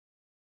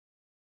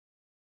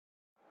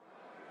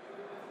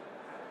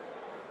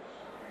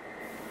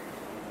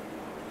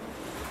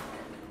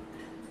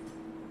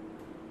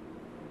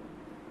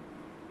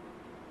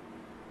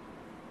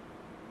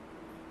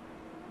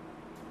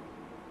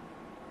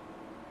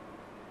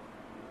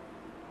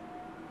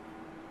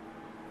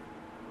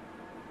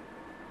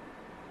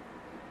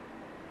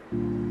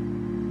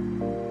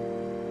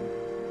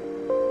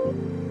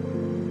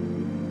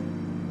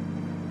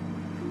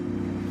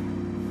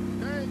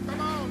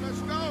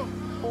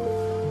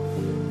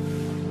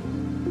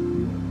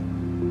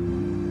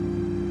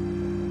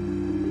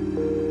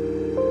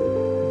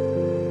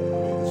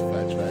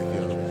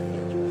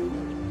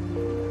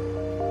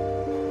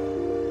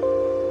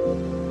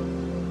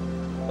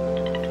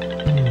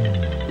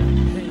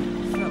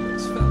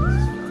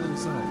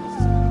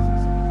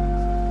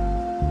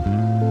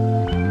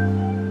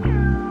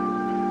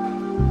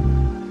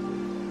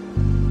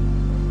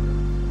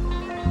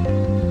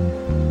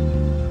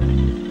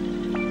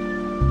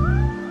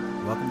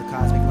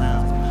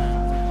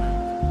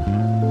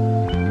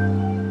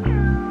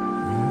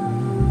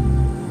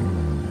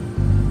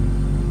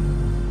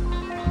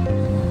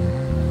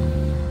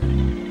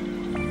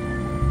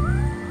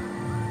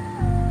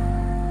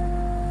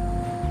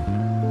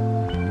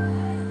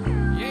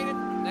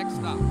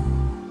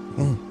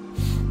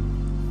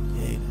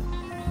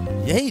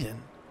Yaden?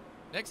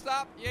 Next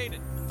stop,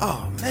 Yaden.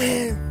 Oh,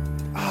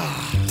 man.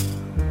 Ah.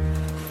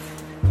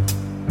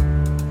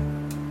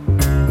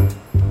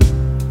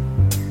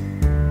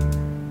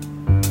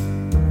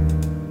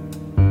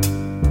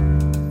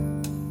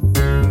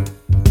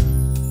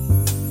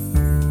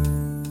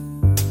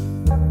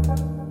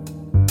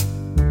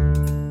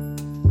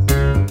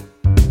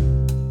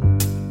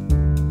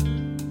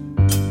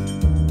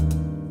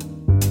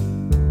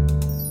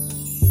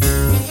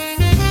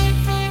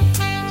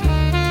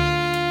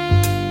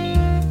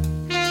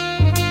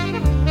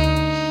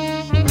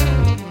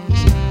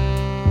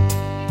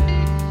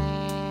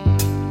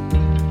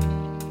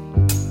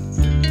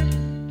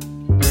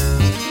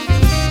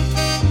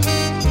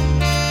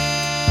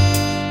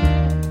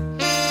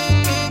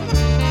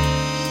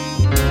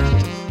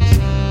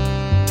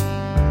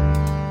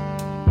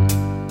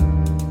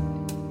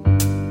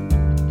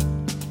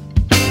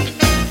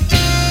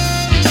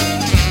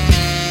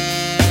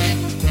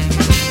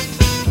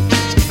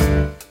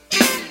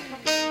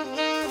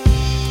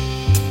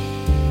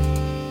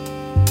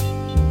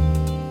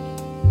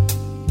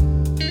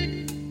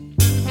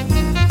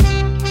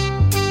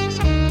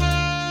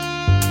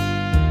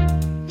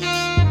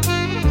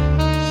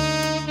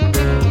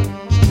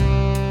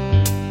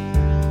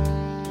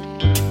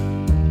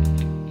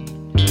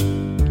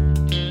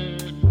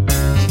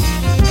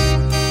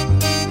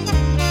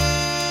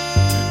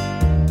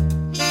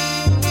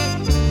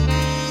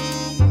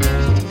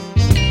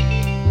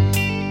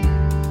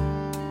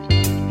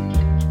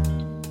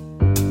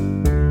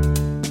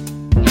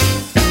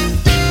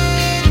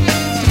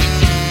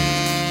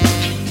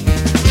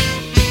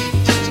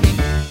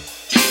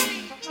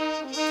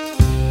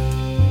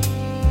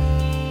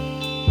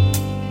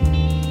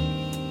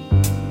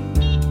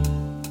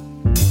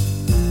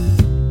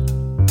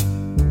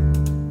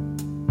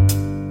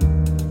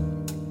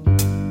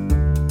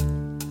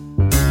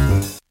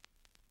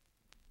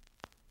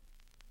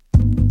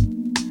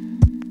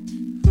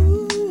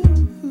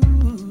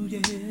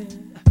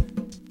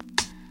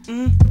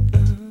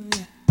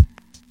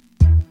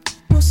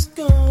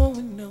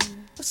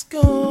 What's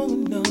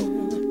going on?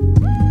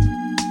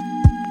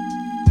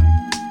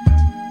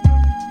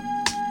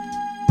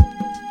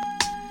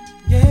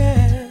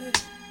 Yeah.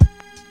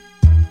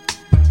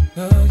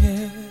 Oh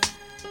yeah.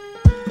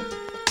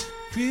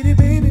 Pretty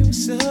baby,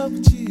 what's up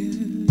with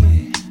you?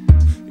 Yeah.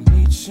 You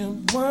need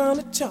someone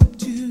to talk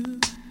to.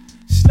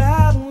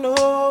 Slide on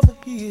over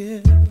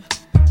here,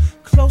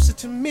 closer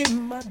to me,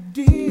 my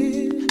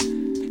dear.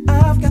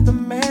 I've got the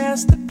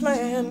master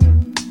plan.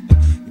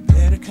 You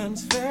better come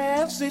as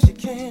fast as you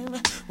can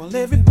while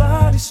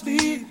everybody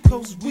sleep,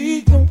 'cause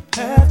we gon'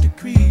 have to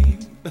creep.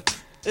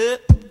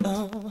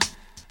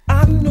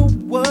 I know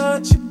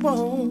what you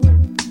want,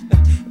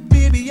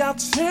 baby, I'll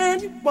turn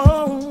you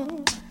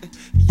on.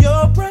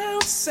 Your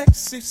brown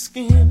sexy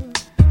skin,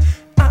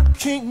 I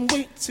can't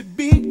wait to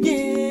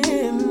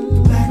begin.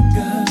 Black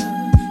girl,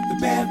 the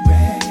bad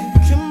rag,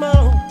 come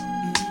on,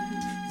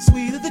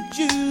 sweet of the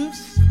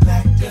juice.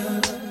 Black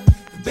girl,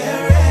 the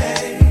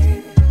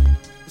berry,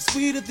 the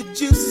sweet of the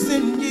juice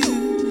in you.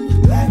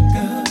 Black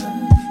girl,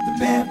 the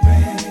bad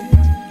rag,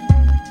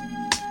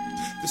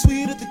 the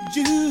sweet of the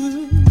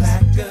juice.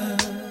 Black girl,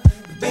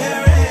 the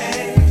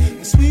berry,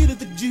 the sweet of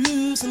the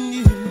juice in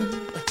you.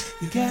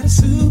 You got a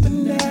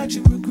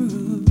supernatural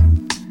groove.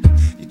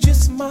 You're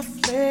just my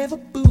flavor,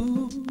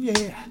 boo,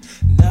 yeah.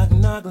 Knock,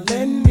 knock,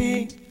 let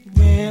me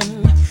in.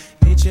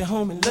 Hit your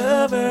homie,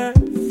 lover,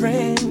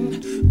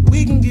 friend.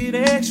 We can get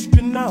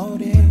extra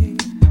naughty.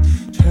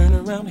 Turn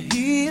around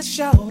here,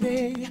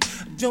 shawty.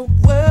 Don't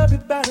worry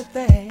about a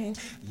thing.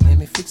 Let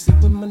me fix it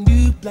with my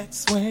new black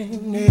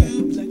swing, yeah.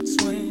 New black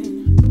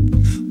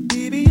swing.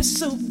 Baby, you're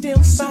so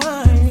damn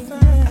fine.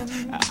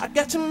 I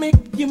got to make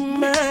you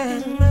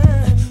mine.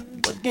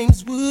 What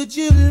games would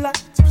you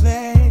like to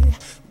play?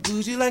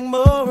 Would you like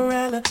more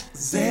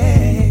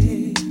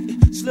Alizé?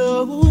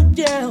 Slow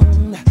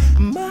down,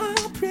 my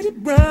pretty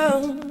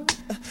brown.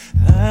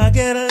 I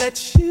gotta let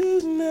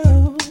you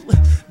know,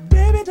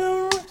 baby,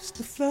 don't rush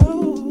the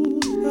flow.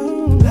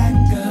 Black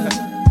girl,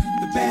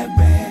 the bad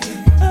rag,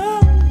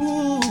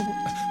 oh,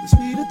 the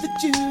sweet of the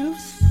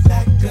juice.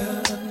 Black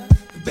girl,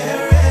 the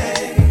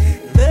berry,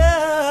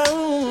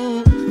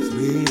 oh, the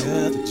sweet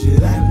of the juice.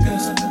 Black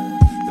girl,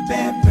 the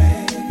bad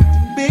rag,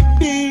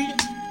 baby,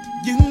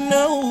 you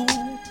know.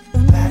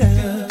 Black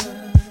girl,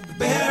 the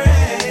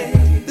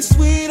berry, the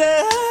sweet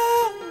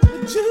of the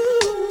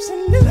juice.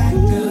 And you. Black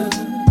girl,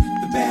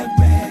 the bad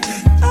rag,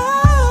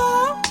 oh,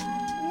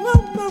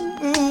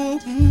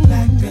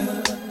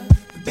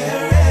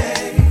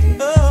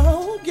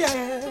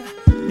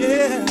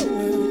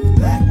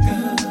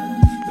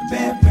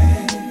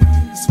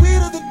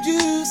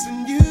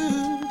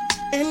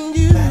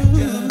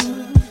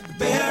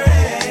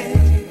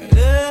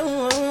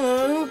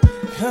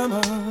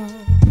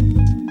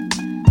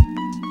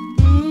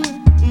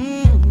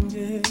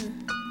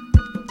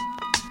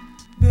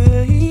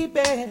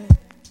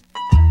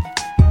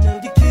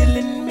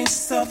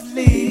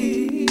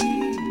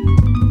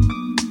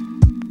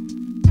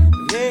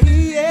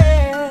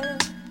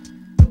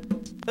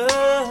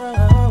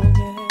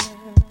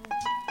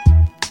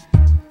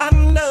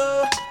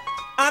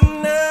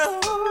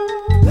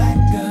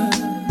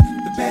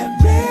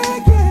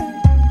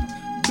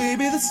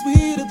 Baby, the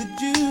sweeter the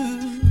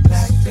juice,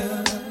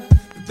 blackberry,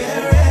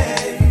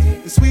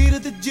 the sweeter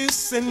the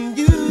juice in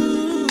you,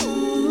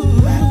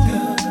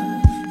 blackberry.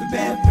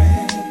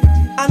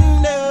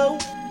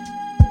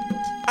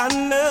 I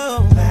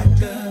know,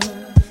 blackberry,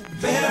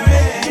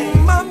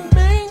 my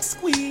main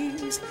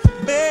squeeze,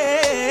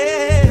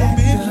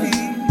 baby,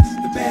 please,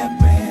 the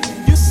blackberry.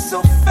 You're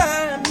so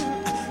fine,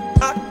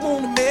 I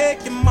wanna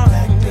make you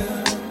mine.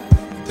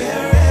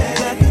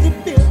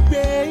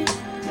 Blackberry,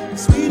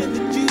 sweeter the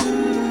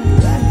juice,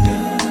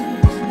 blackberry,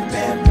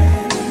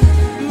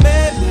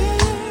 maybe.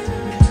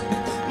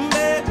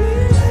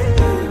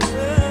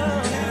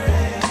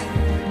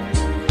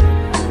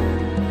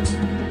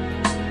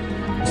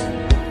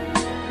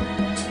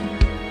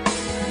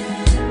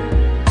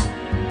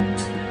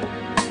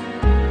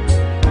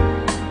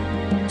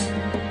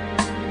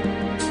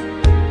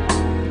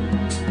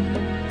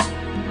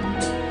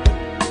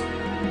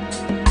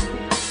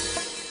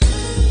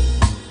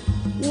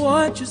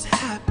 What just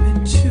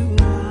happened to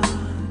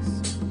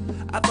us?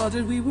 I thought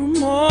that we were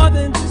more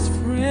than just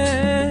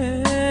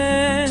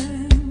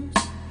friends,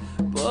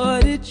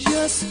 but it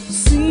just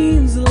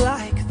seems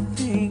like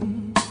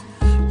things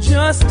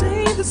just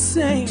ain't the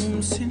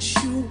same since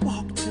you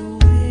walked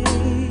away.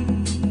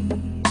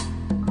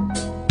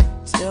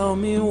 Tell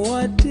me,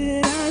 what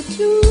did I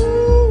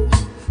do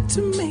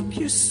to make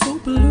you so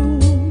blue?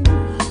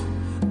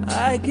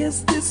 I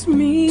guess this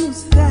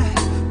means that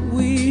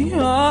we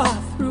are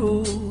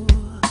through.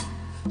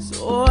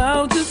 So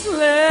I'll just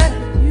let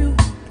you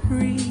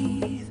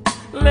breathe,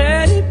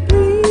 let it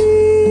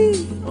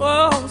be,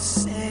 oh,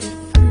 set it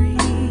free.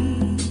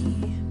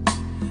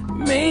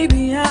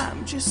 Maybe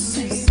I'm just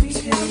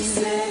sensitive.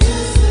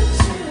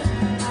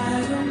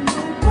 I don't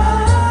know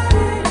what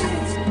it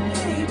is,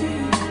 baby,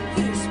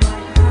 it's my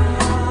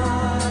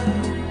heart.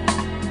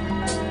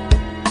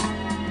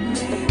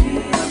 Maybe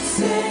I'm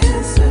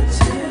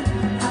sensitive,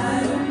 I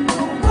don't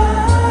know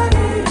what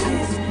it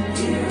is,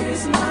 here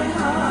is my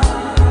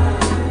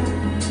heart.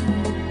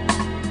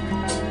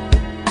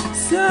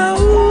 So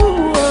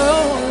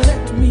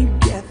let me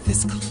get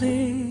this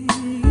clear.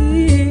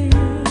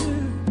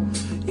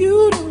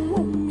 You don't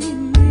want me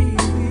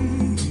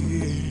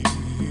near.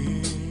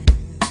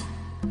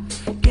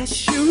 Guess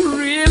you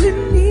really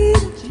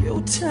needed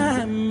your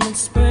time and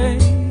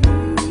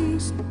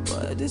space,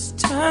 but as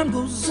time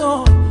goes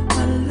on,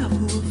 my love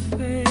will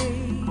fade.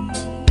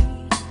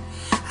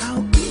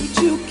 How could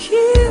you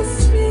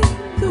kiss me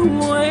the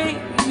way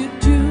you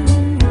do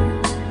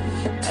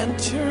and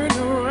turn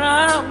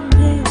around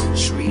and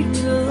treat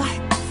me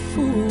like a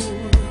fool?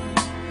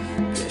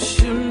 Guess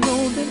you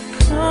know that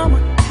karma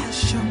has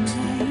your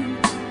name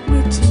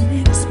written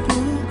in its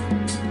book,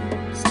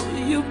 so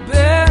you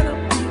better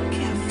be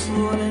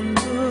careful and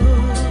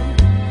look.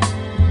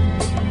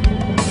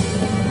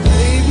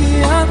 Baby,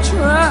 I've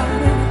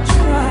tried and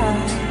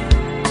tried.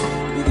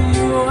 With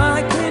you I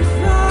can't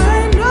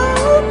find no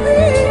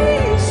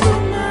peace of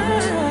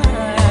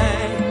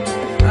mind.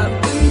 I've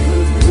been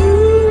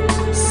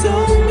confused so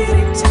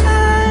many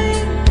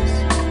times.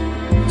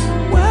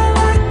 Well, I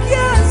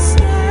guess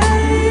I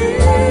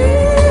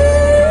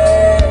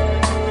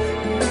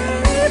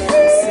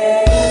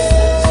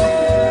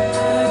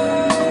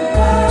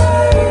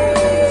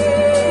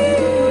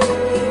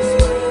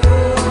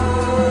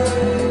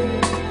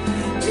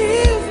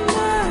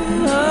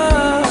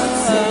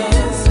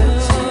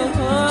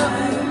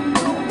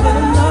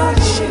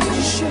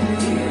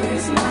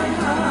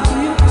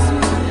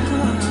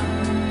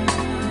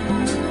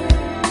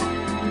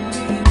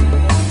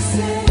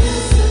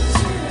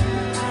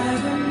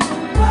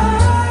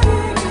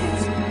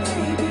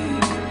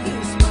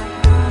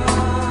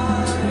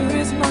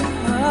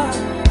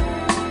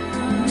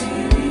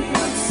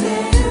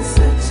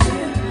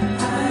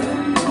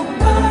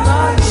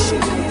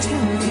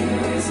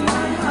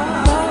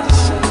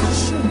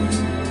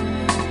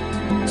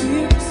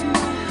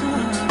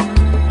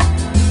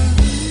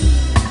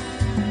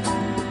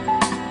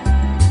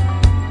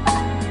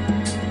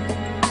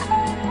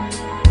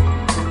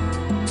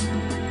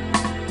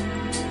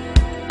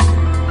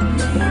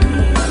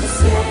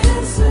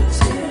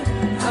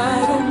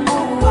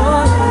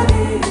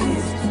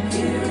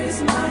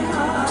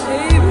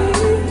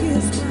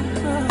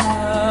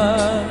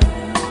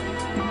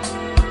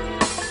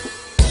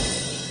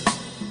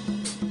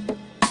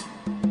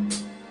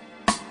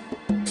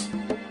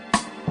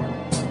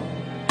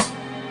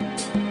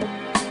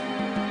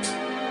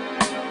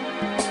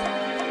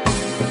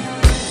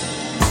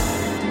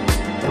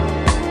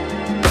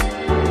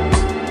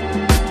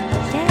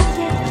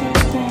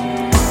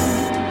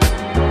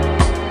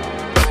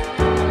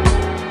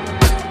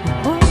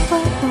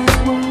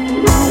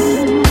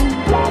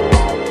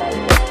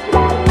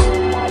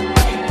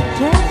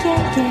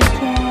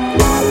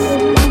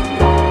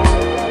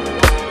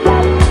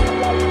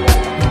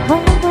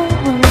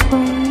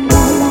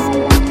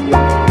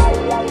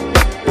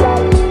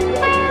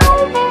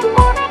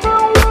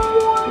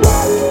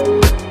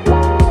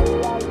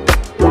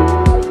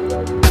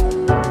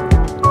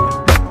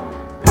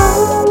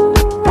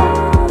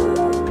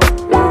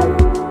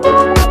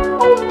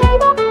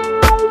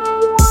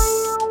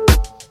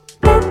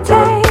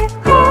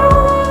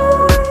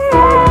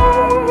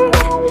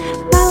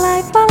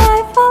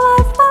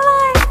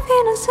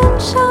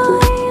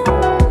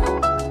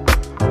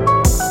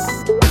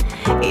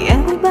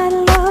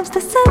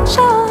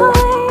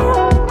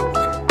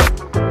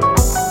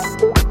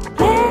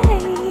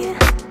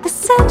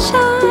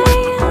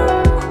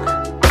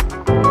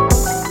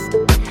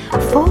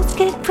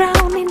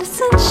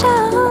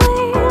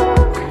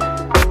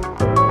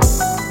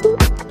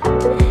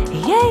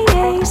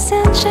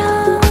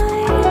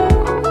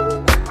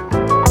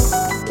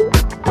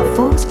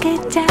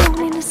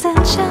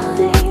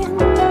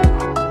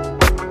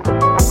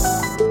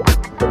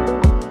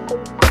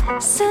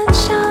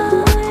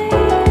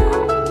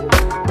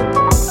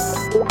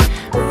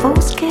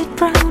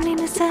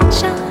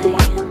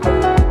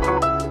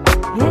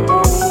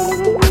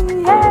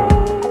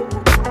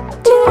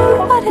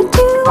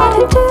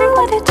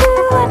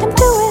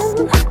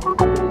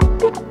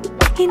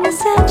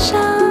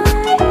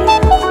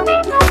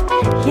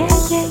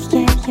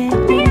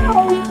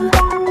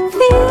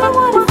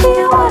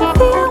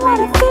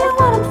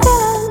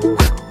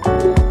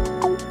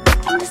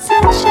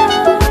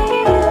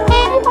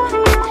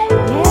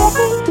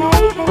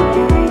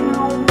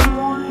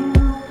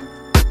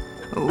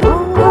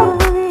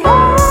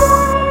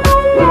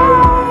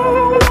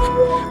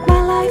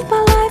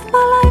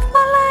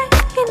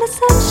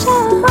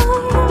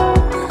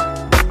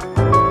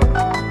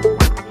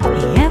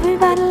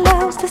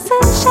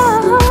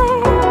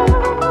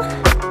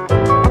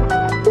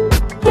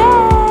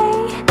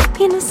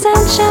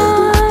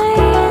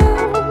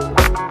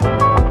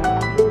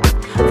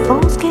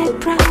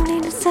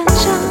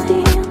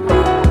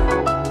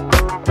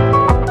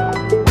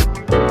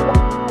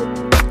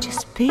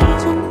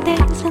bees and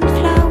things and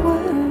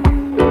flowers.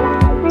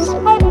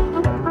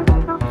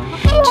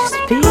 Just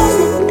bees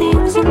and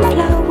things and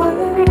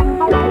flowers.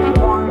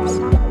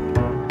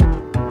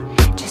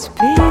 Just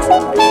bees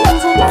and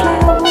things and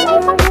flowers.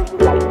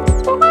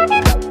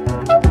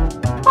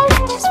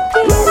 Just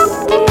bees and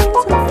things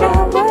and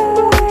flowers.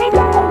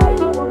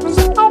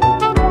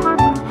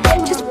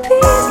 Just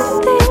bees and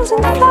things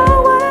and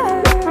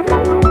flowers.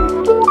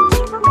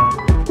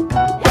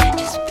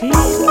 Just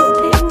bees and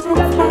things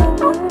and flowers.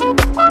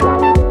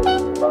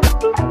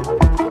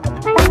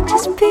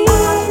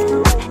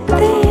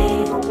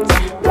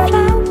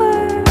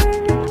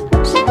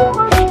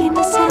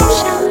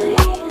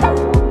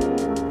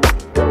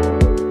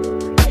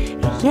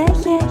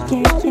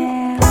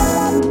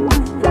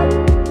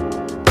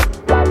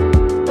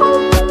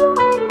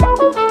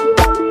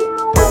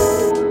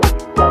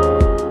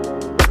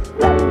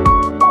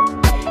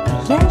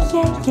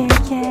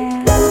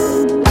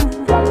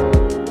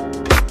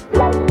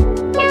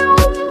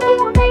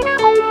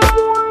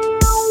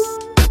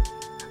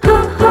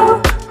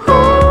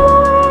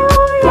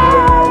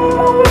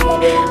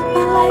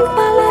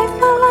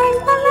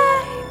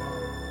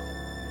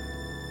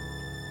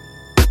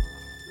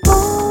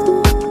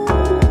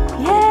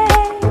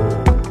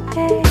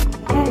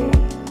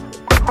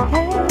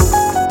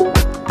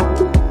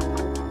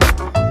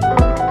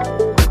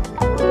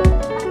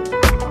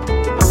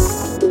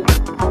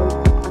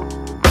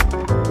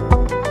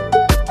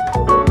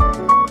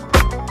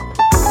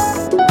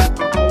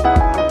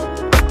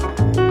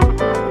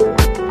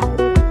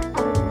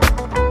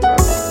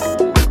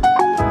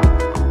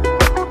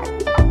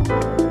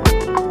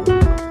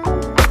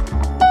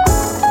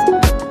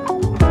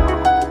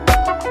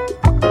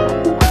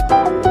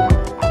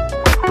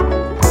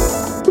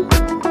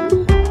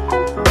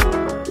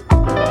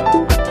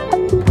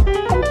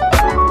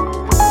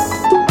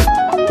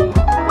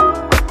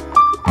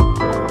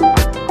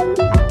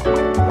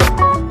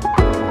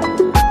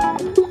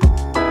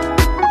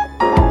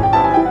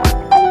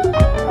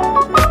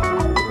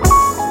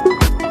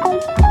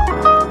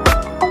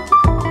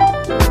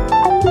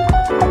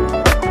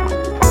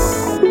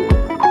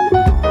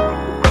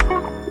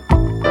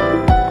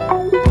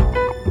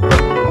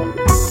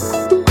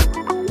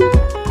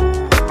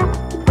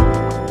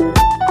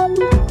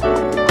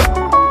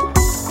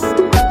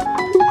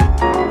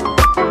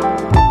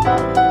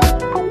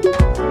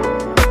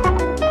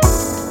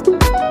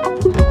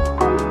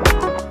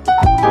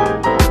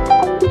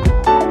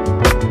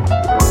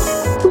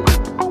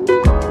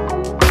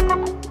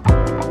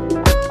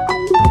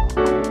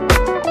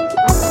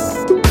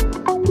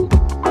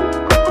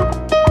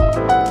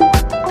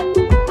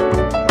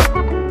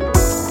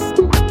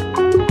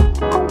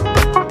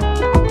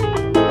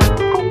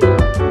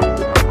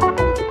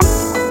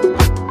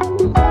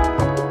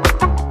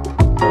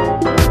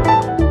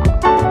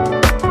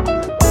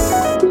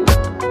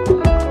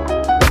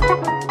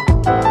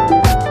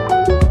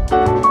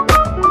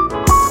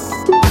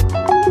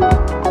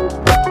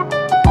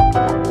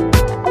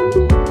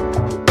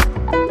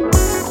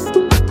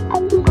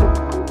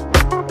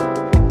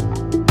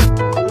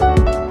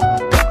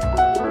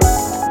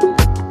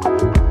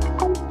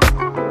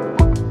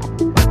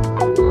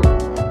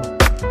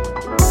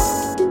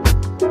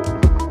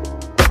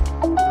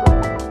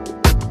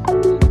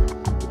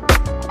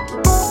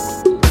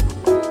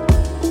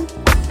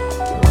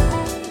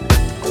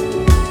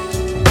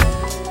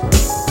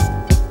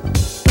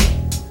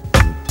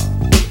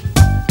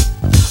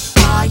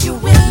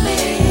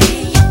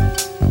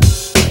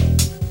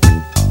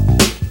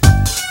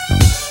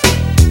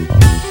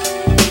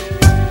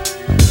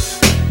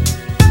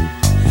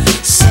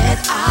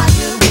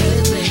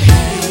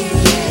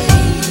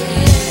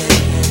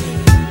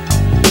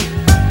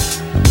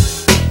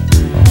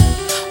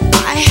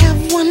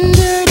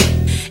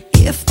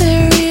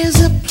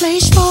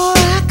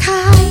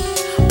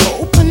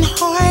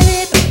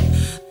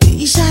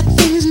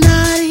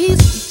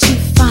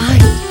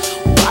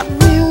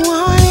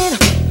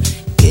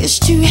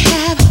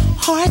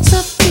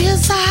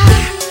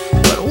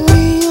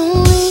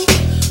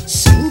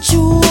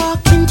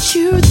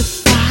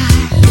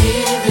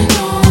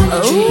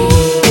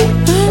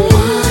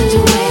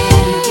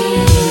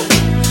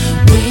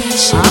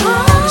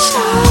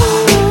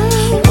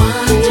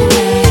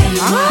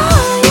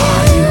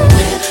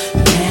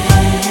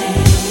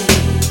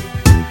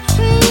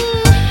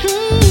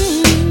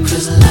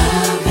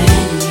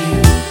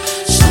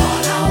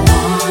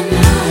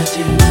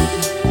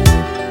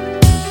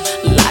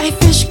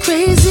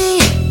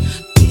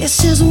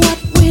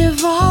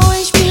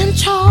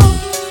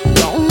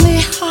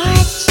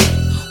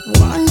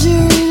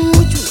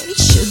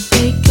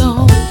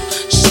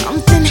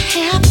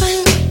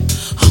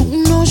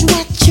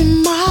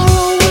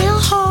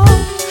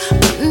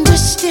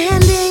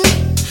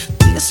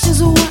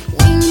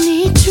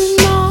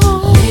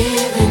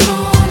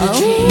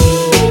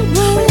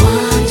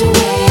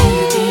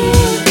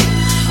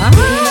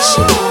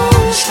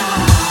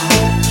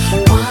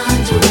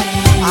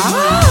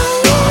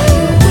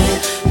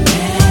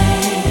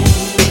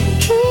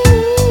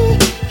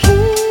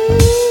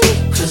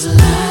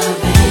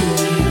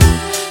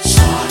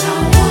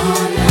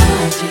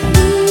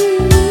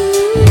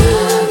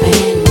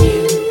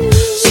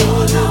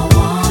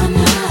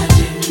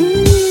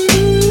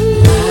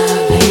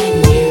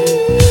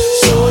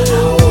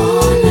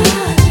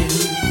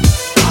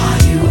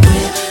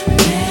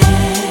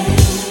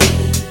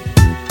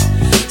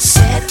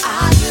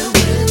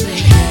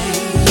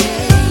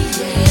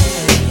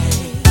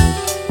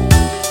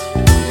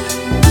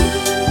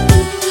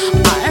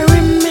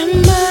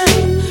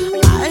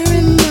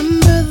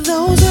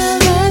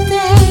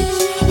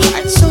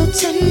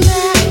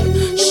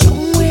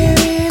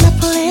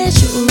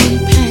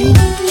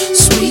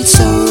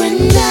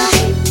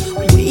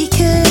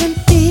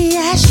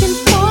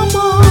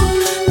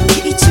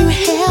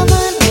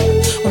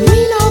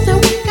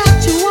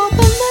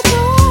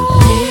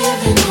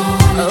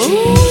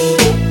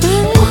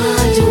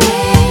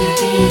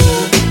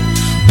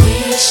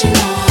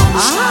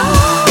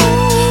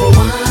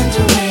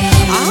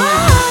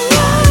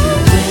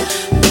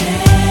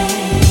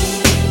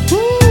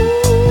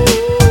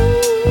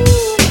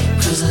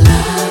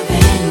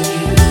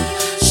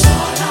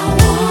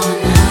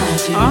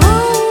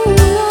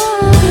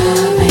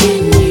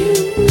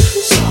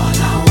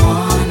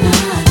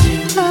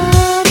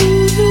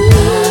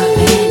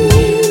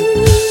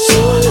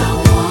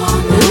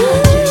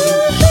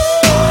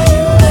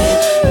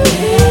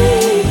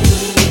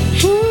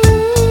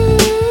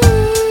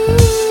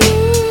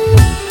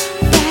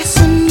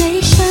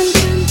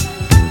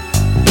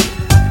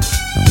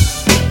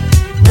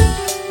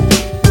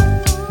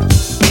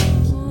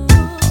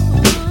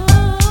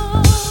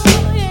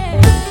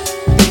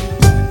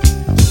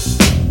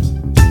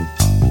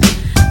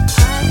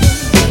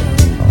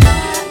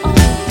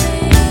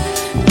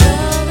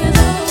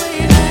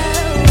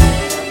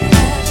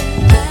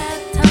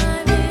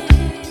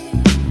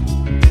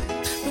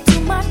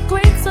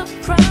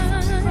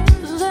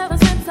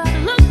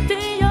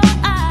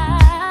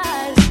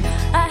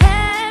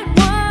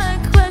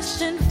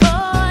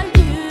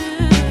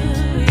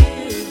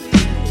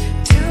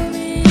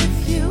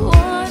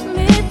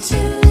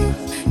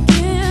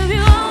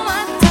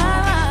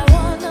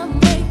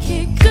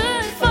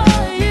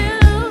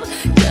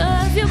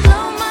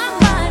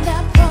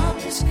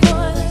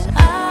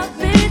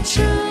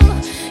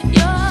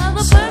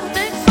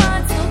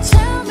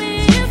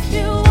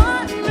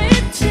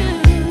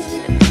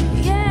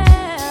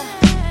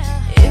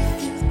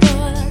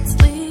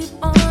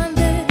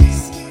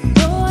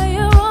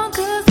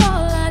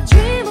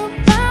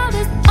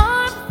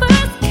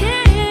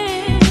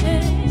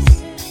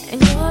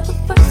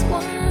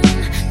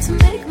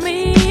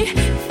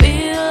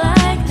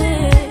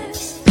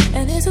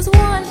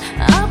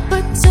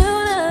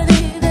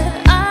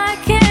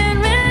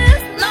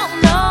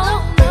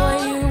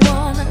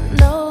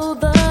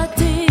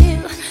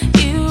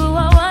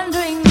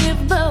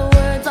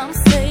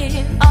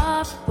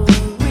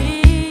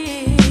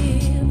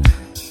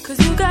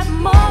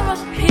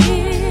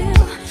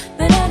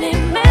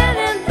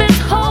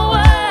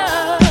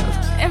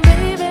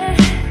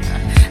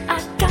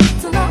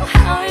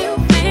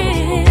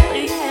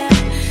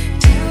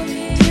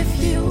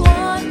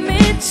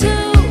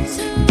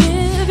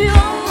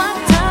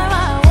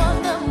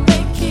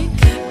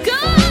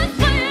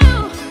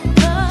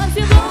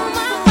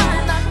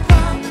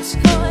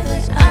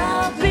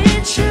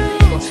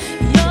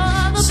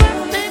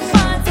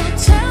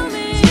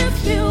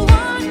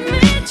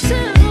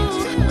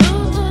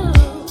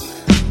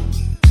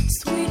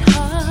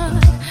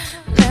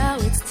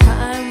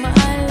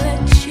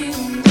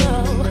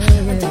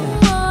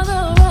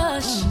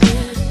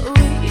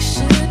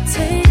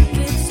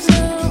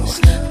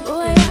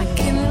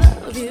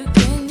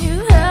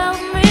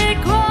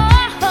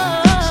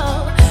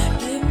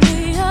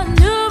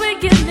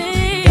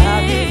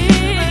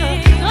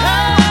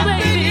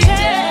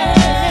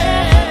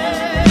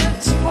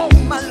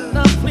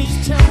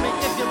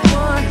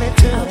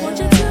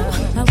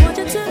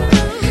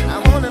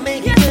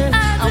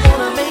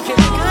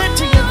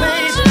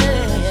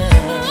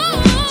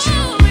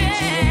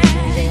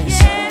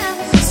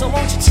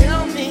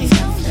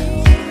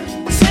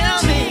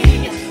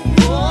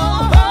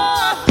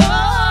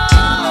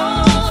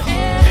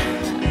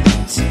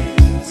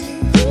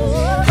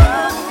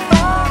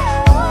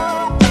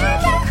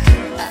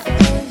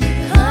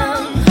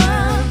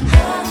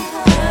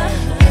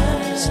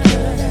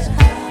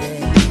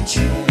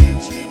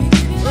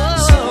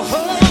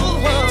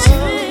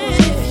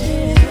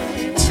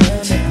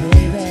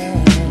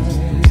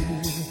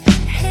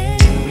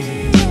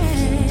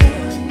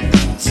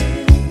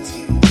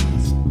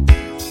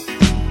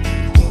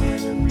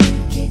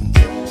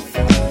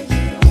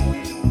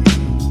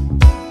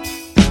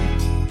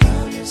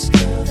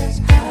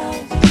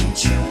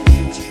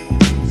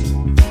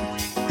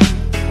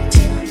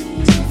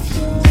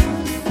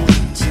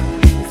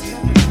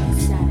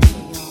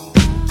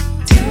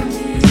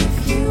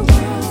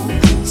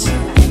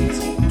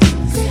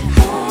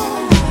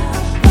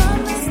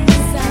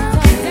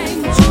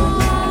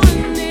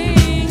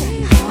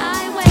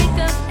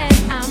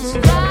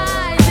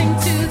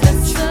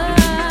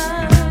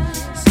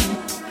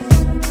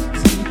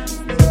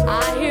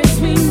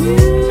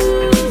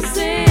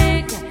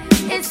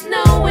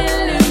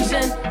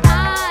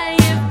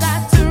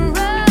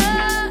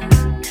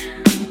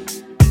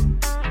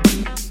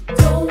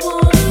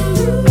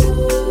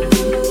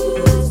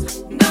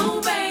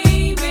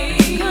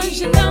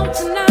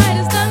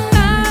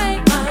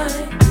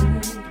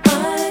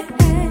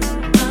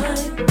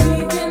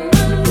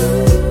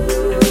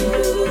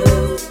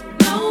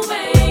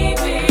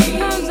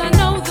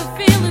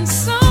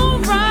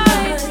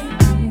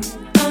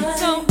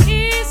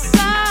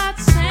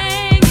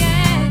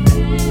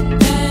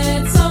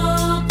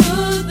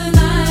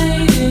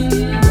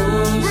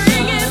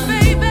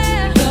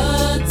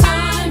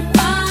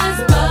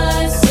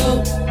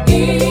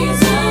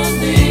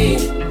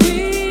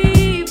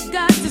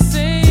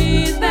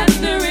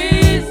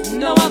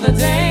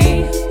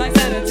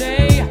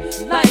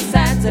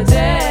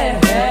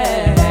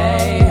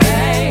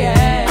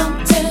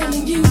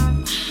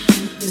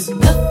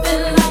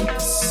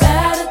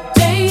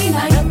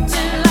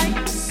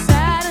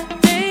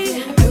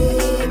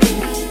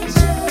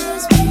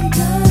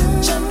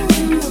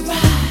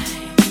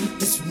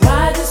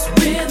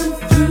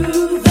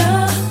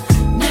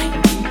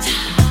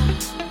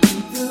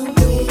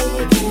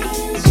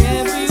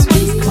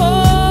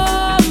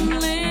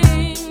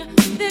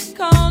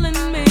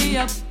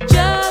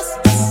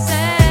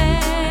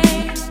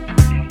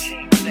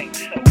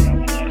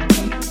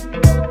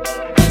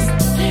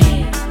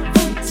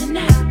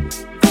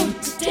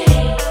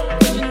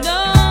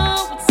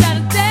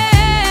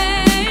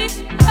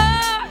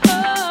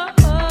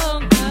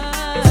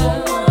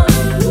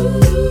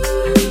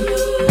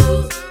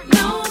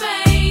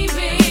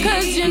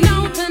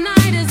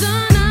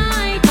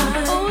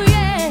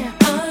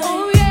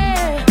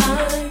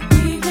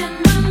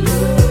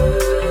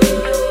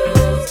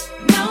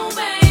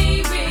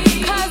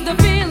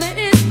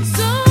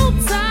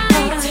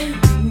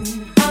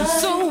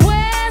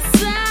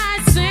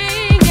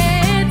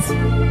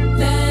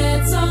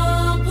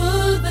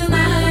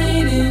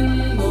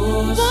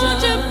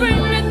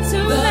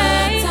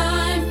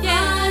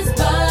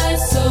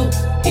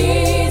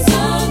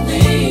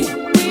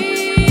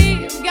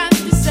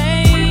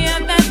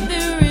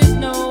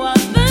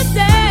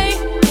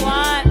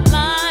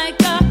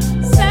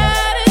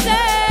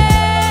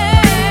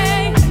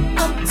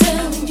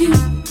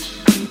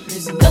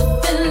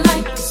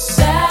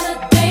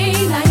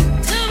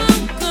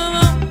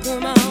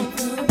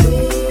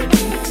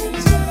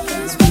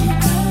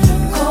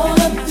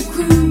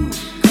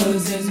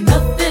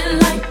 nothing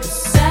like a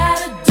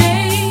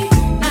Saturday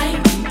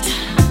night.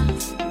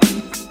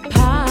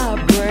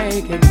 Pop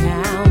break it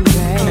down,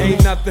 baby.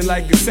 Ain't nothing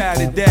like a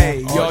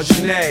Saturday, y'all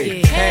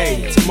Janae.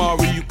 Hey,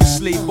 tomorrow you can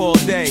sleep all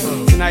day.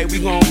 Tonight we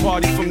gon'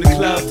 party from the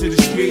club to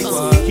the streets.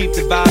 Keep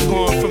the vibe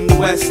going from the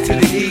west to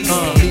the east.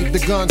 Leave the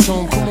guns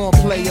home, come on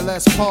player,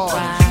 let's party.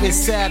 It's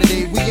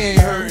Saturday, we ain't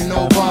hurting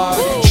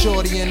nobody.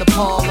 Shorty in the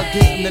parlor,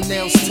 getting the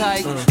nails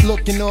tight.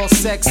 Looking all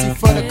sexy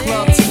for the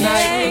club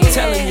tonight. I'm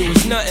telling you,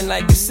 it's nothing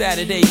like a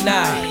Saturday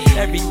night.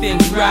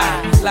 Everything's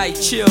right, like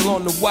chill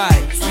on the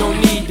white. No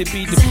need to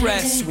be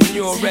depressed when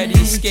you already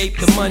escaped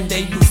the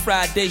Monday through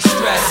Friday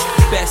stress.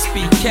 Best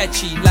be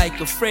catchy like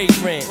a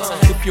fragrance.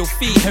 If your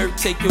feet hurt,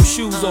 take your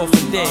shoes off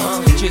and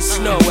dance.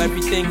 Just know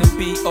everything will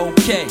be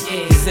okay.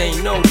 Cause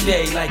ain't no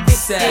day like a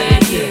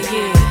Saturday.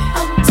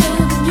 I'm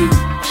telling you,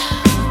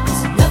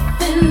 there's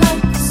nothing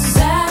like a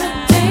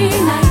Saturday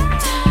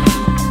night.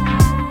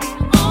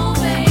 Oh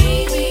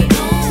baby,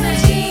 call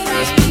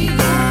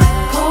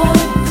up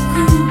the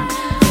crew,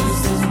 'cause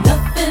there's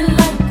nothing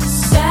like a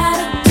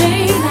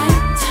Saturday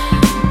night.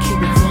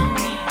 Keep it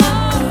rolling.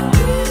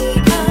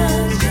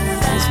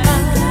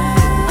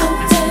 I'm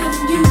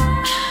telling you,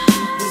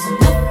 there's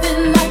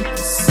nothing like a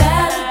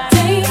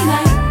Saturday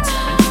night.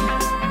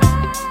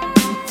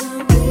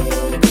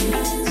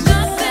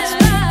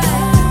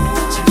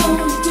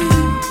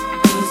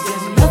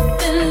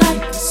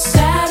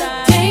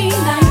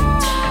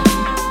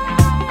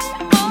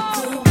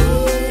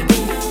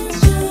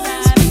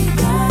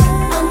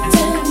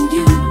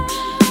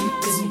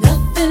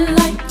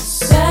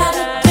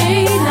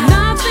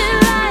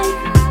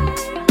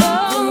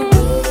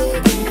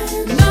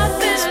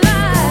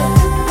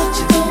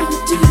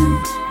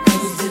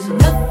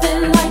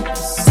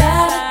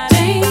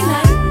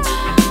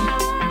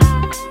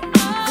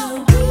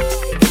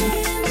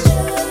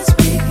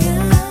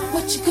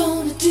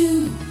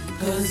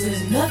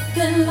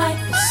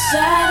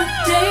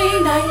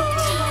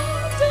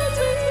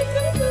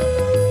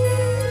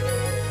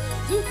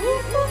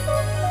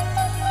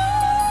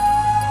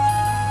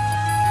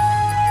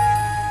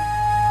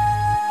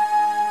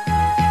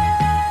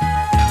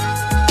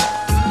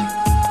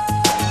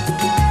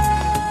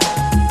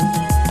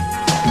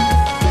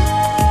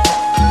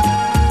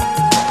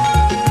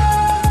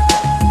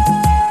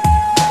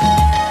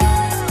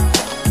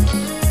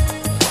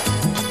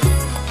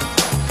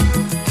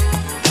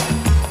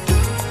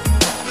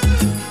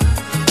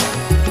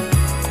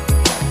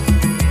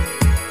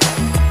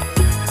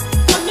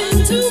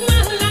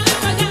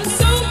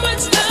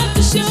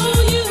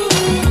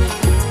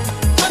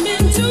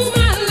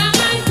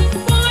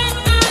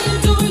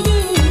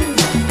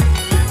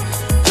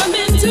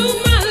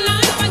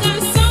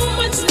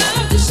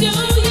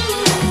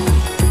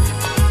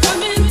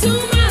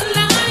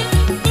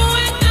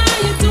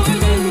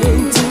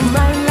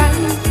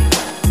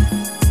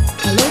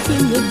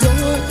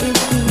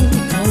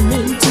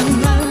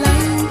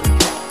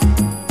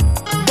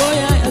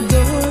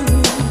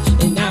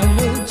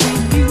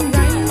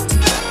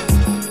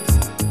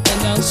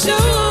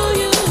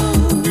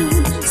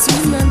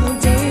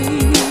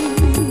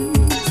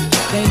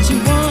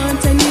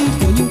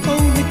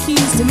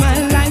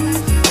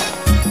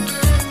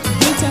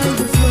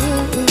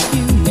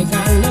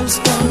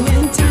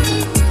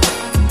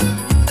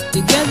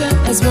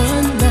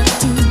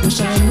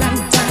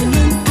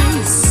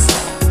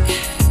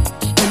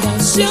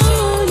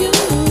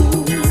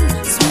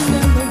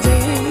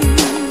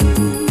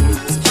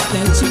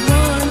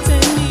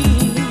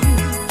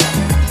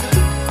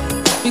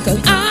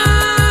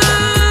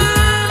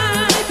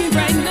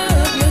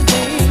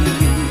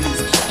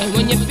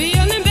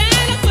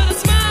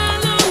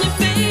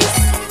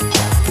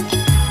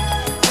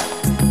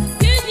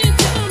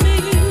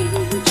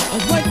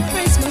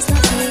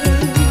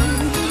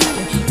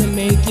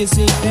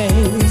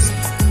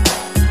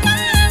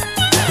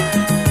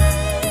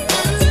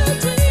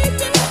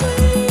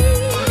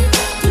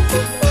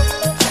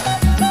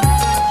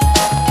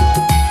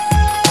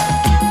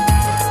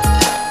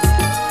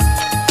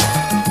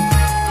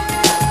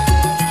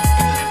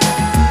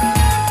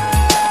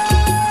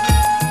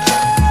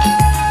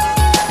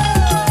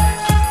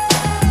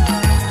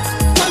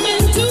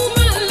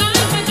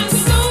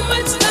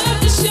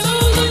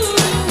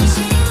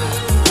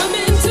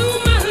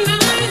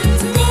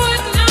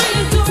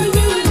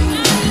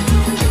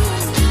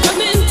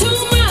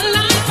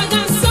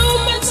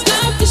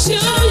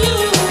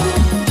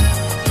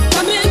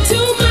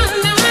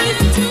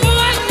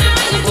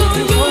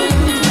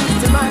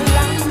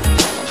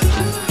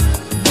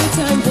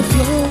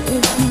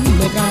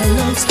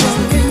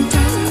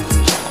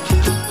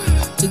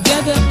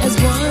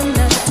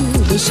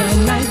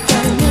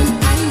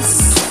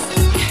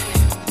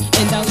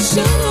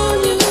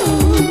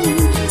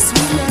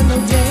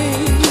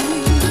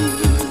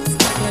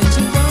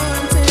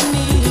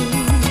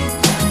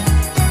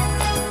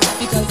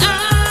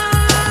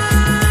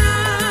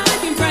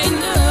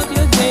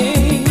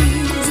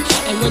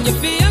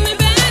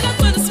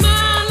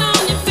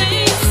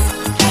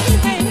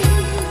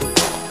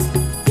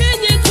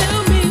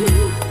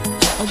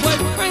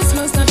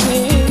 Christmas must not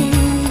pay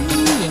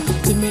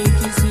to make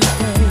you see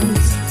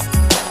things.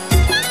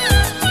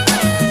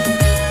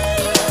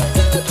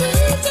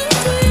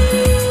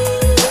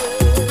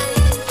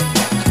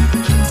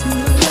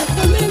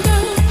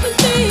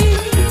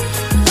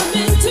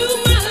 Come into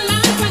my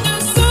life, I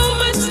got so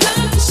much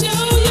love to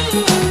show you.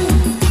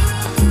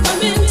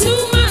 Come into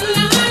my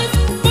life,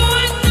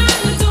 boy, I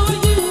adore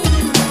you.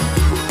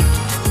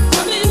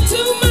 Come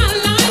into my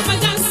life, I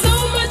got so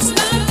much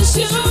love to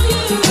show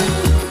you.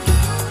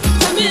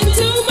 Come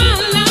into my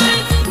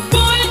life,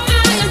 boy,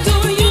 I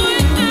adore you.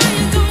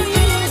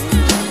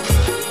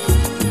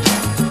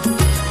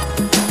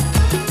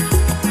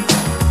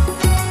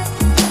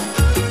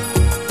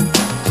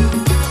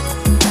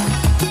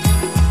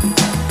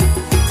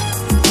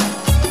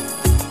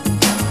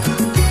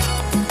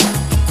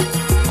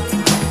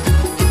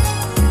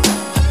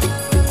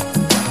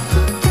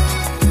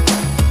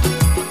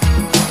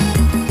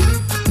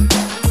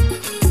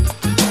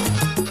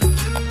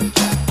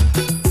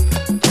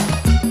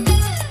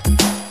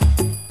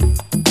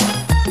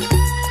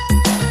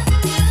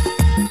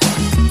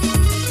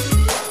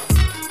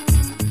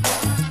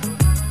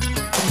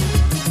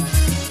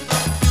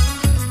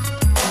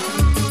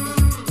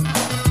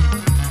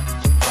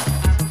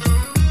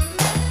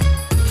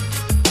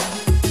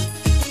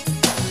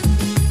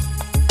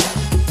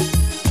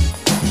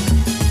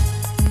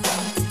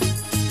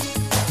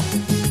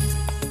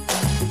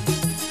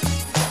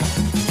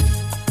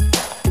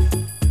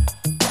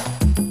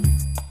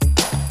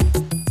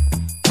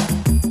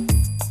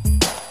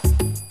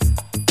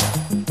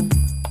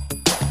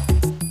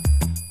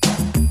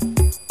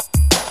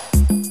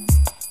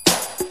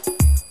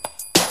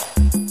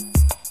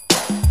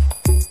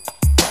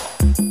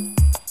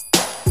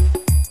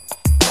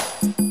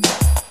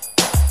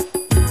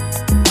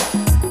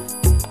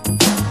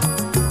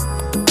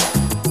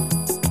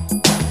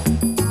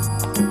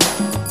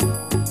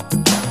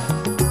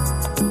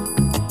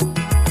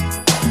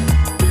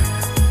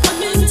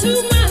 Come into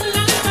my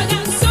life, I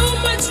got so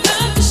much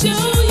love to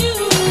show you.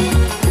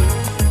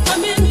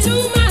 Come into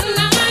my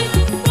life,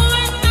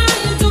 boy, I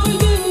adore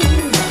you.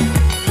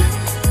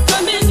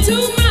 Come into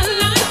my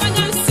life, I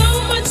got so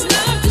much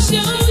love to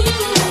show you.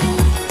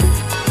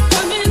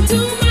 Come into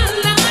my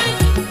life,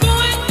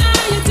 boy, I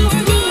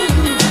adore you.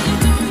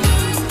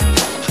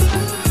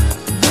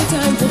 Good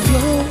time to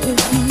flow if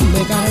we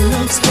make our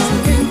love strong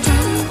and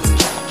tight.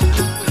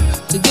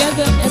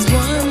 Together as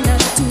one,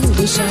 that two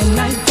will shine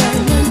like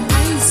diamond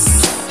ice.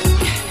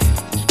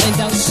 And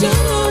I'll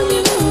show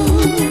you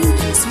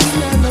sweet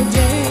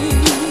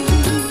melodies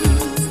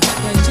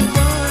that you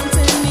want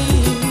and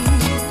need.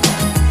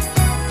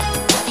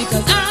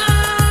 Because I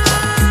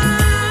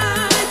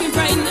can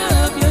brighten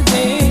up your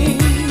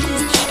days.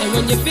 And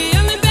when you're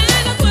feeling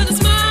bad, I put a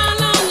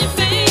smile on your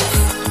face.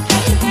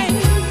 Hey, hey,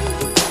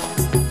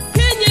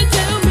 can you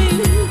tell me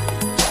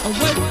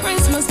what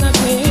price must I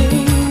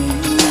pay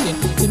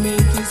to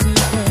make you see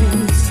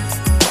things?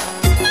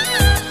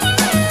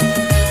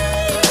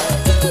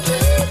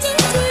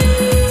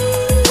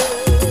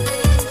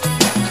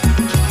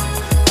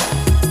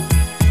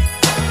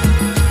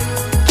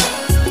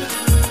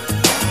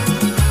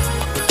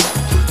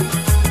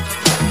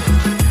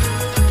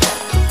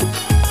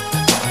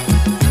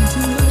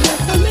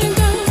 Come and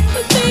go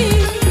with me.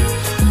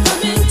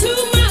 Come into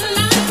my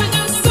life, I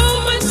got so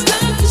much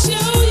love to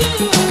show you.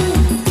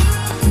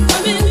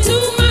 Come into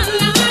my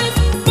life,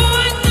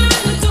 boy, I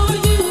adore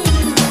you.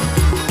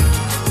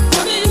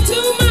 Come into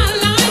my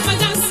life, I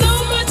got so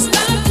much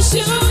love to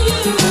show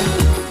you.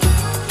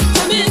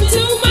 Come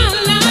into my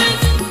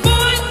life,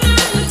 boy, I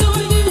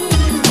adore you.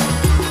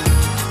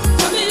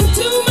 Come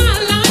into my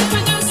life,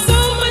 I got so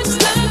much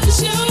love to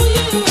show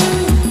you.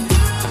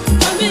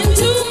 Come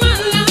into my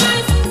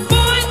life,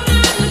 boy,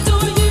 I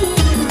adore you.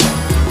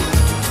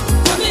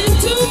 Come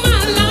into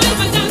my life,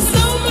 I got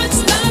so much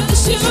love to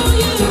show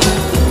you.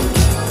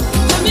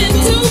 Come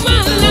into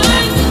my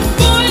life,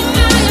 boy,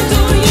 I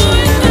adore you.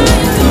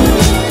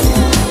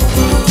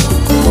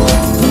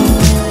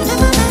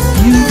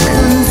 You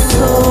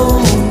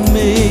console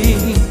me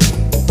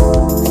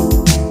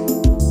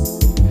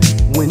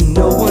when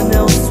no one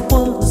else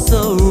was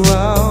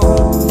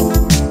around.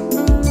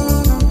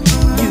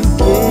 You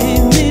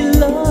gave me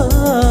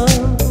love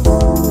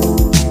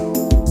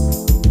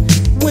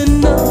when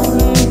none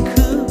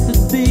could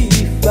be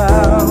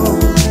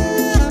found.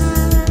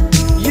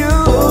 You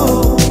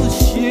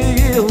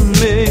shield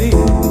me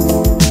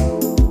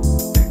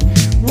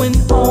when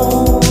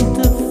all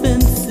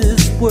defenses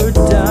were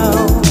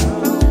down.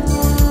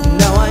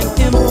 Now I'm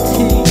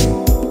empty,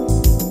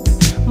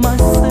 my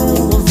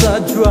cells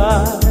are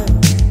dry.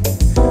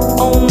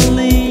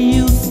 Only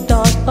you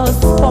start a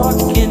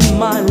spark in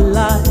my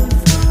life.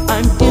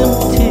 I'm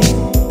empty,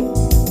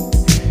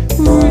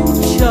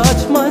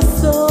 recharge my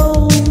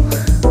soul,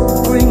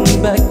 bring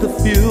back the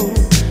fuel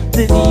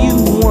that you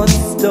once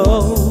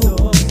stole.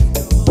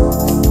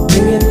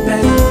 Bring it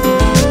back,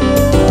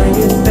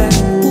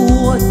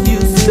 what you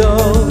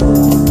stole.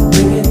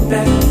 Bring it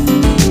back,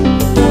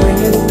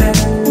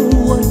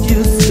 what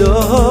you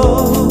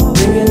stole.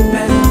 Bring it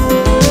back.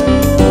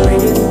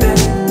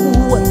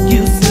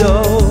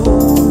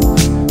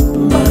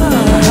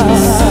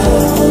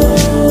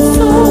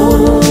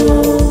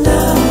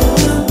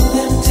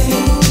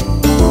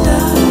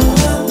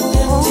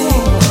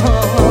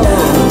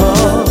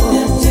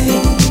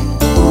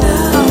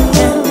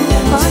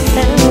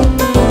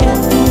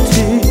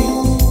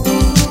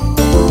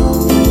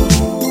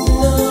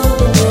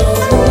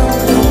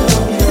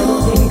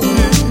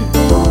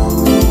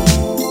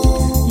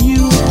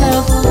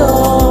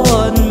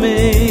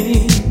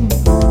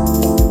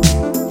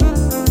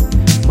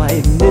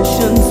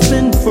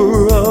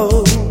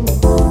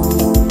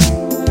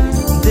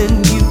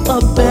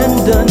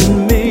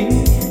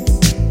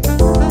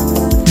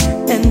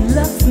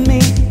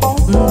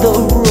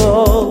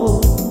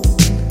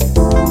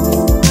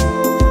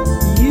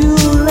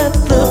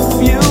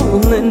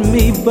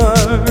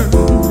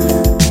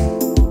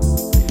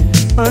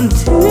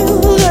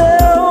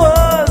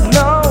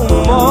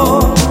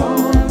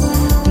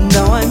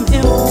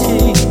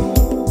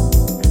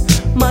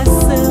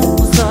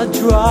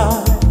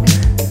 try.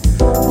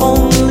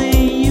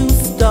 Only you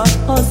start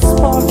a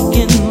spark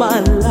in my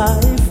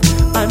life.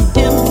 I'm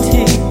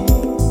empty.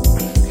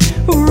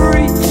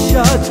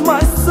 Recharge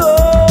my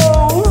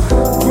soul.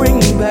 Bring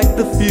back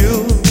the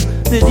fuel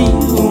that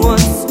you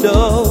once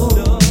stole.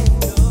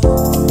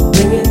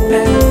 Bring it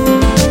back.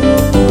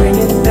 Bring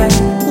it back.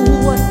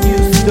 What you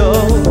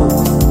stole.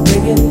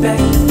 Bring it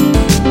back.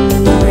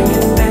 Bring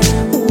it back.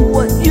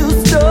 What you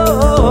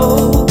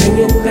stole. Bring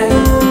it back.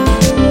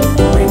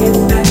 Bring it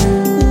back.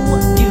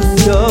 What you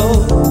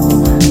stole.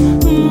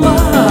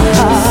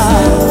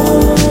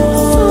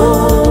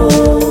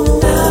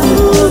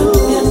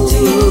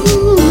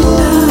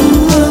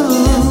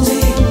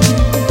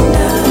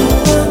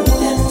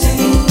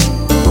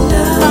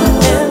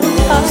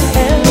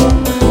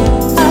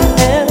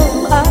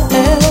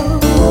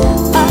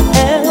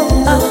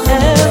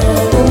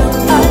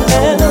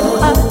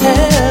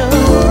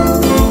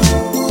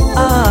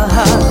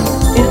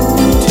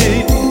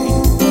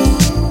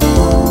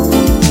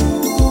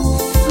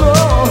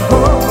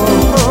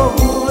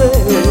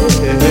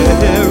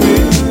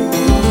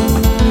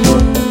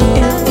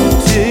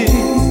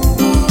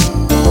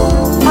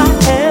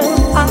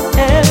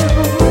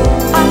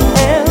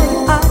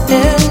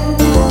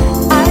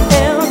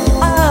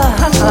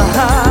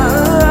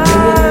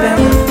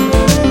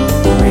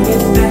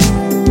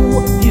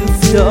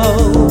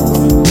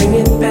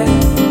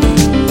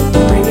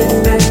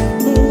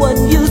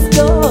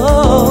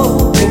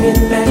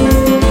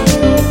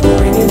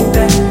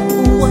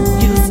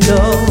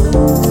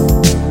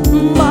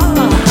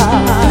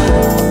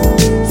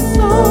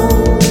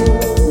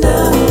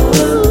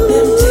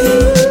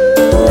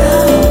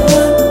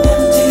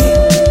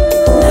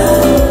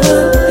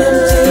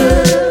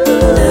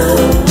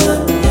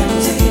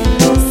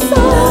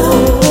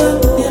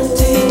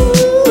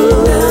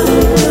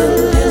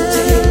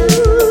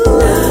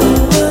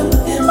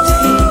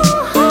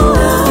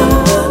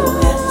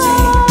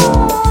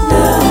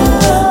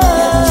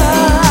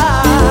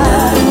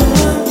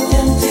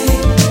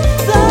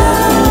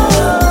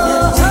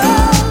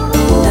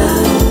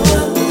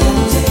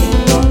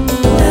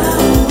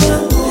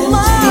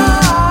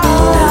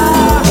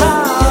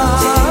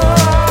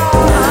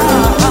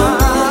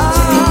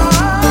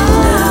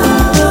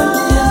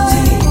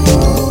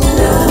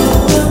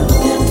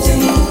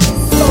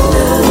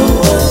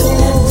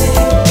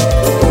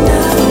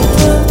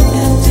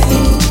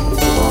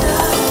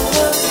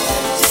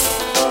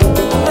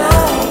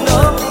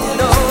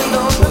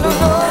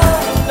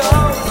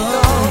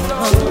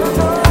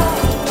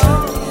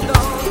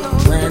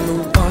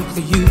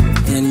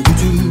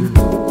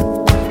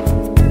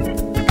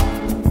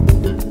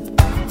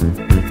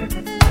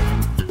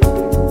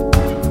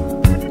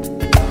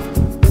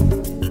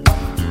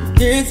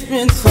 It's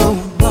been so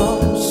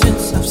long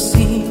since I've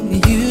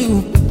seen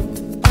you,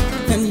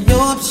 and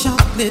your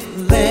chocolate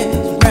legs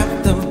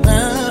wrapped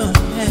around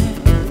me.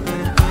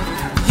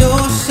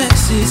 Your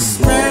sexy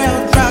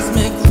smile drives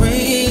me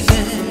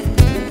crazy.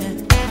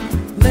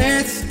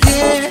 Let's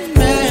get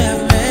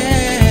married.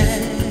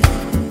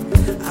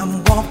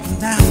 I'm walking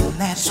down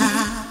that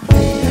aisle.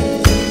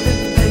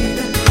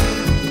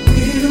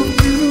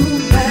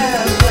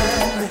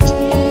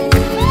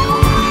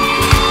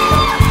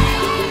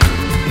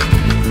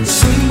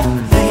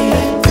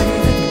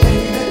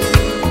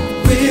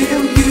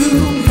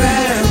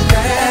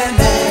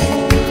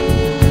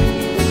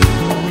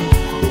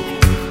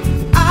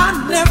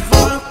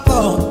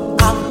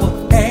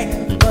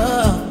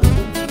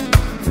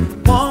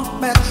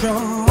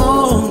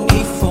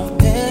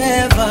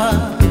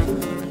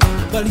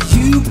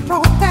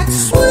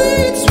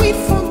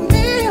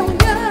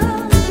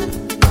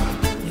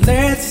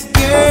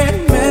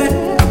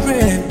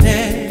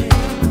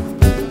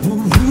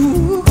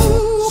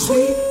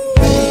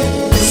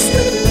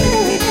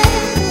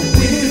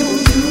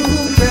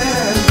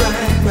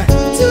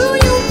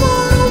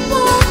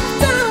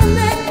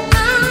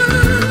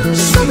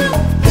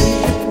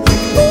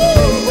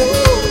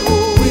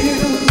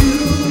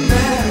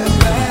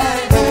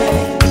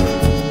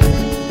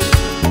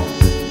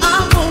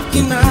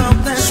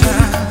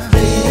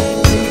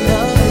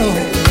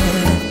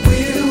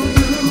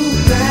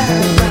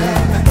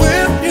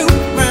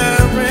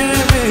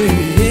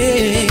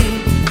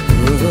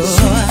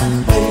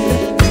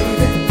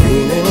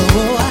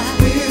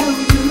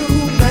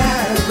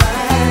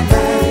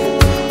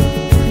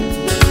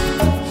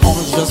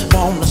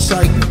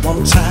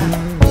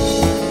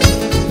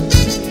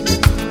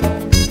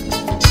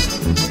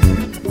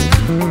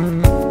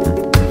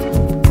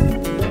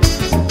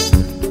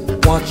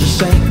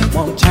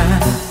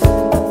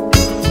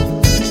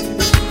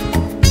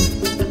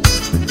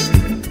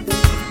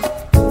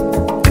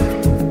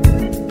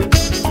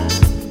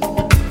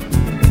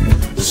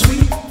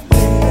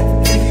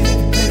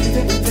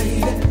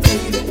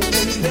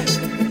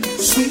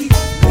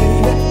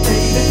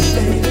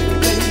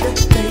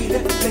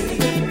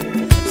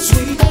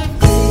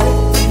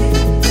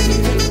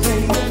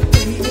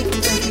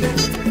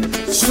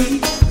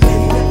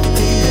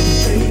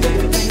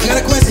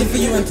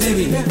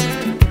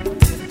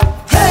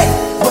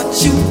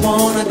 you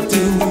wanna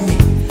do with me?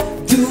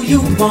 Do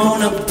you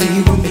wanna be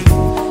with me?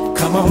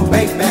 Come on,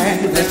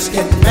 baby, let's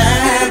get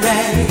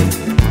married.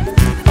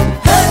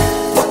 Hey,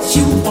 what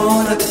you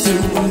wanna do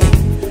with me?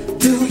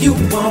 Do you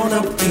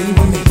wanna be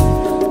with me?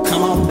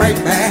 Come on,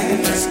 baby,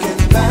 let's get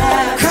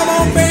married. Come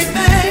on,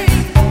 baby.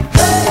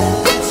 Hey,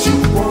 what you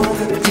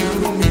wanna do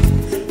with me?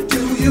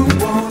 Do you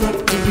wanna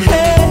be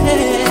with me?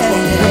 Come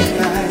on, baby, let's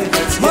get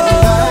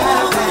married.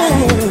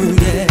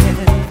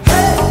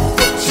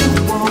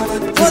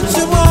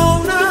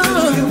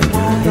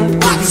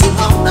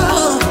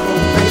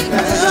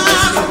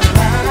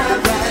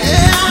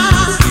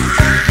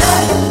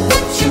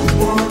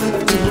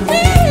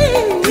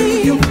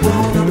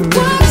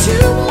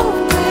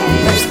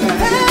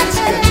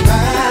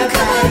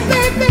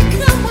 Baby,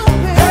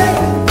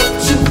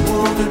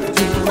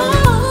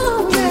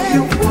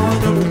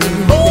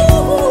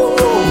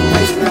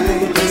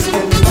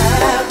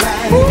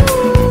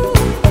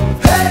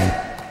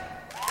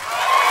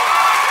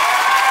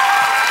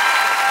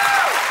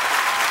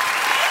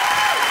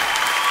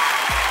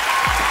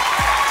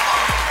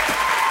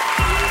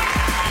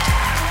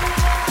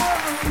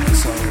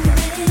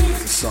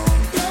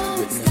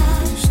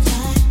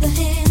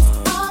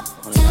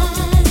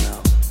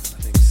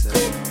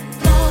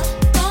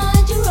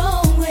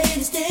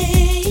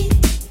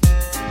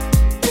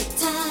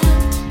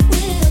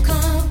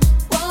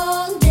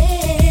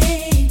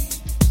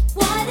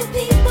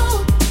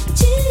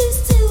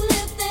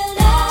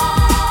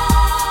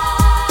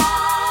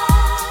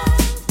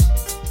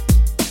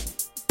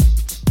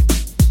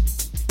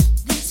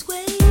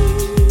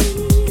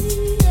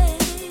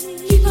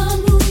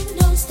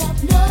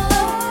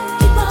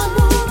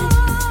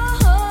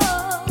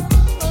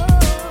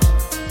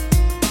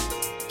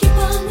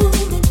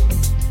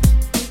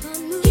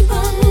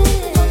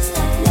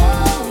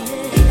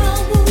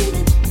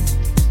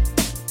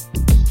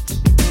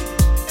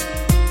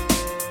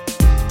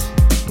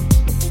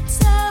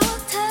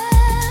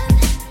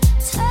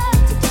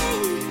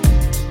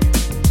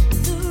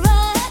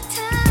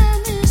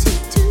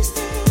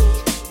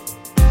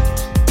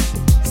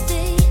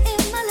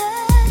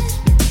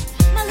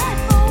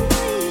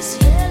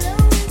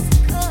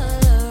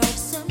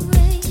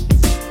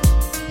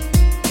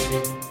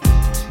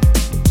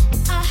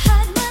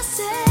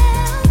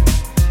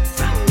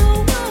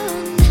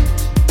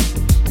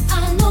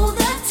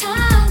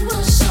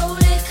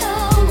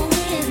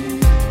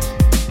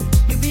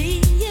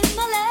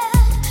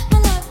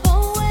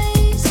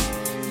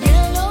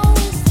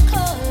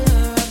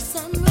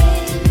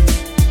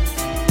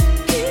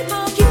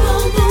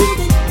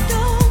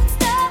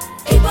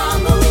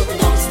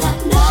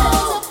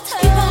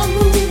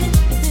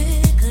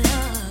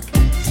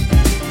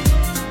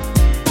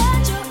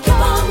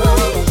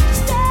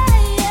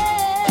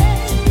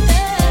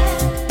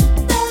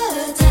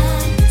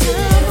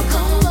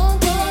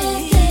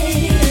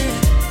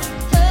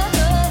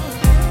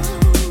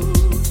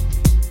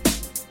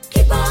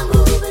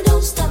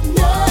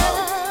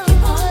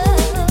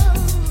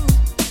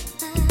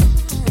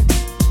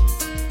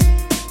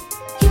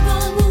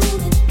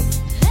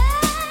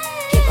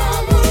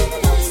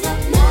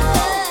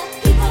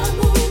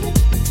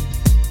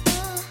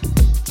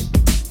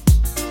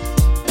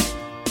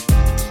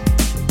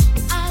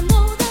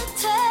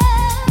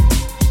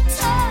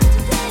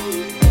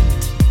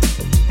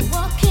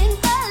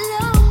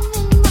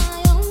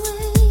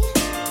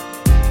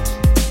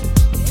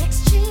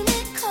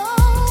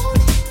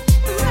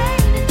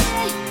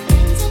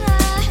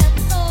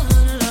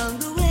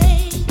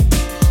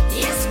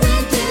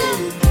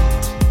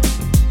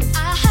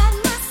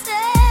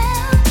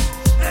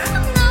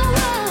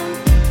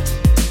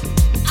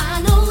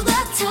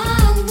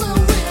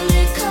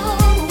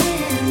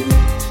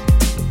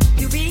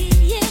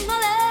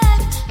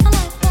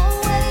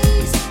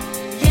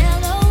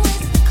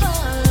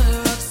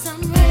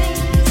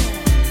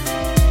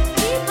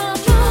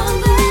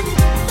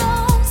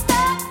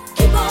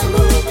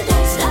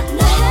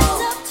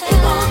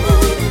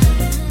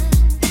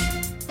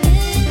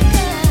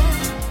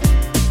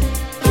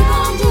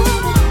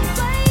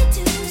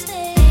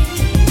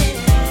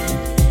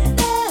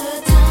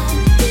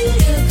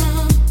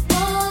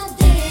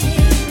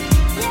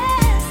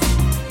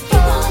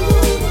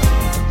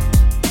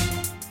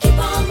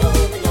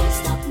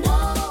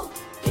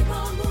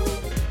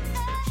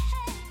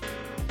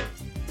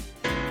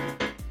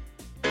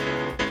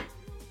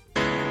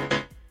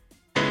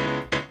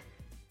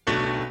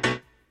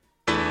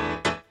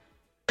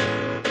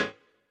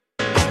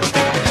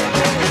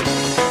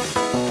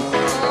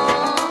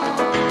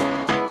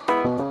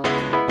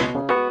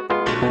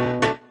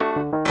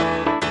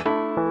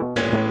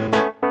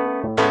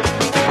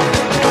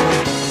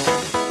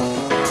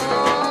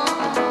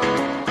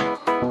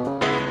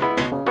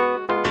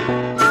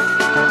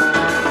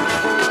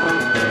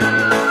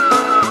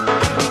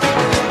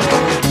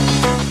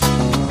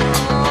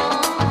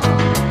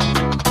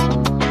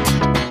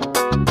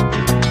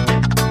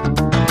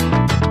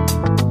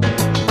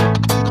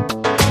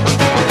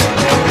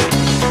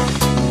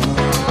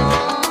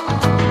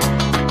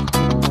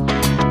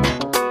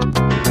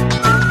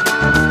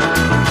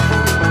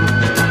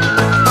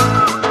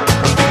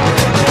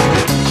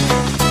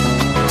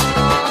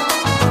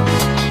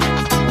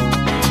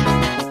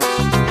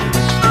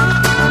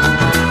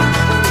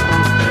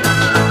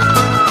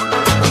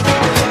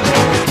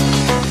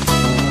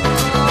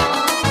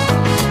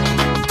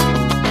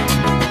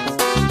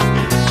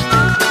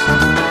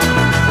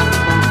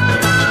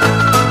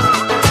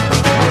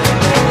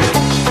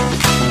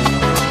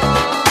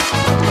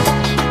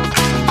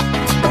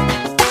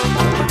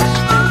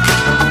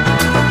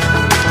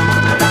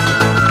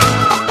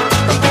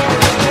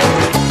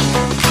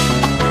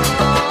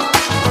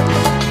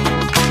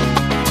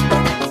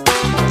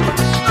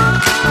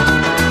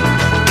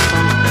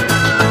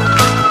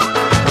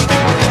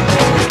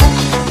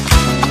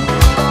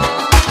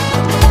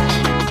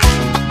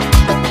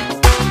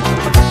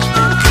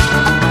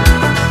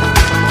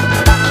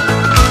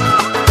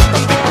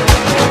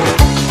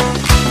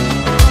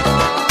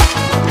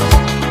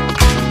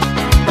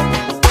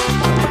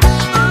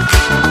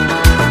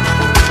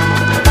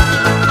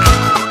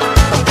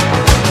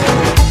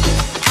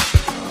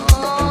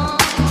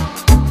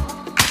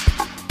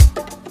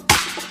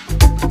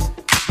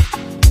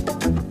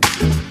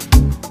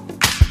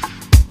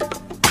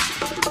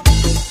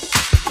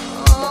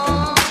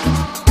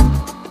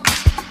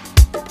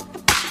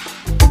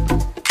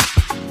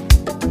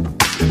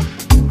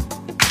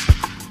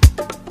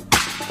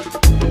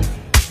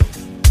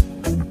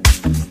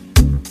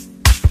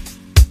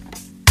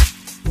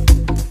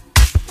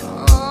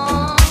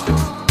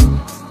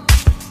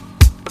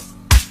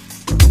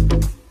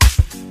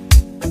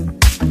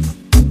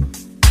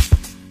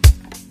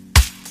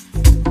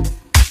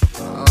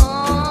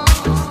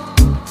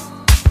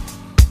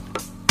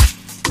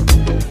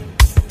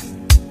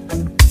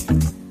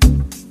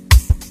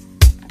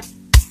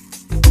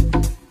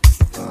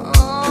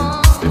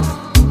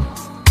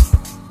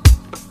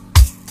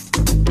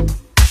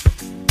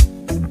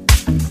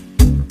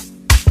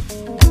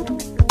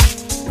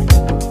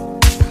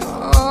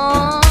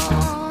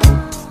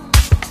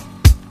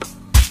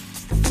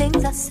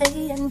 things I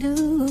say and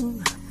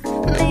do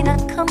may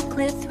not come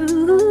clear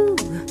through.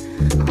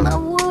 My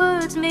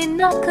words may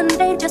not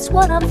convey just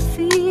what I'm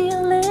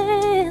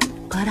feeling,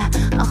 but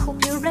I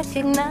hope you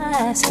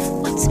recognize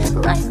what's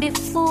right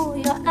before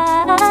your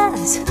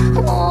eyes.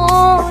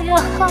 Oh,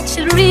 your heart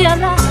should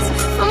realize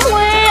from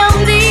where I'm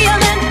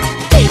dealing.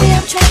 Baby,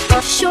 I'm trying to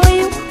show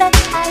you that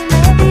I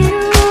love you.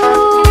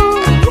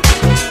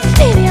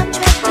 Baby, I'm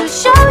trying to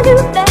show you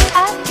that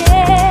I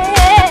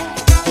care.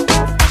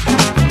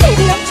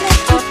 Baby, I'm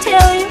trying to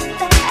tell you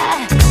that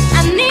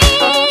I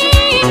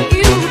need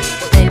you.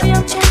 Baby,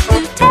 I'm trying to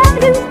tell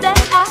you that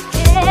I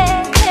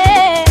care.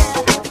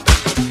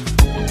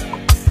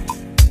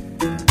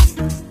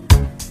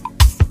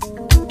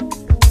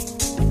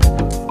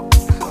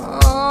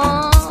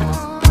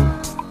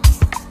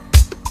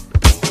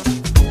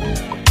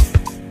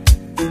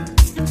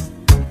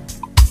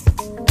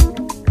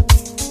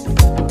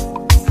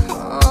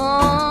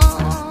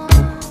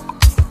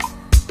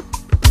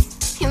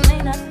 You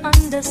may not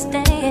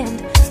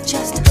understand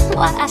just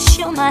why I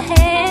show my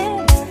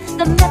hand,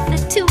 the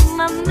method to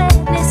my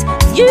madness.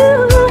 You